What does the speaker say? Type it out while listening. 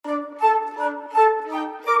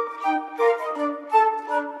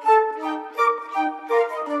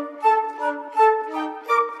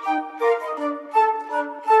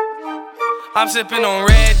I'm sipping on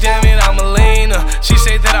red, damn it, I'm a leaner. She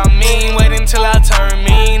say that I'm mean, wait until I turn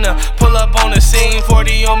meaner. Pull up on the scene,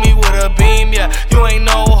 40 on me with a beam, yeah. You ain't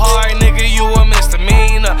no hard nigga, you a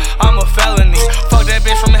misdemeanor. I'm a felony. Fuck that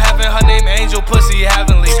bitch from heaven, her name Angel, pussy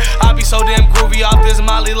heavenly. I be so damn groovy off this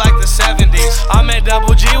Molly like the 70s. I'm at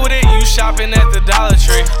Double G with it, you shopping at the Dollar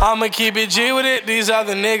Tree. I'ma keep it G with it, these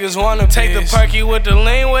other niggas wanna take the perky with the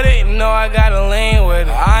lean with it. No, I gotta lean with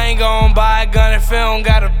it. I ain't gon' buy a gun if it don't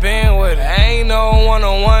got a bin with it. Ain't no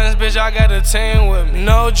one-on-ones, bitch, I got a team with me.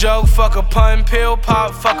 No joke, fuck a pun, pill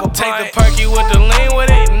pop, fuck a blunt. Take the perky with the lean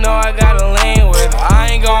with it, no, I gotta lean with it. I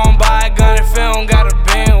ain't gon' buy a gun if it don't got a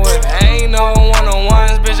bin with it. Ain't no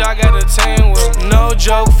one-on-ones, bitch, I got a team with me. No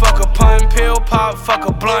joke, fuck a pun, pill pop, fuck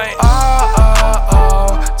a blunt.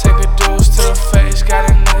 Take a deuce to the face, got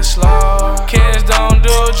a nigga slow. Kids don't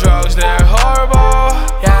do drugs, they're horrible.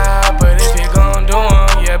 Yeah, but if you gon' do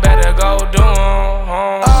 'em, you better go do 'em.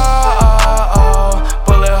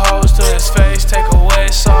 Bullet holes to his face, take away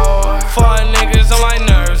soul. For a nigga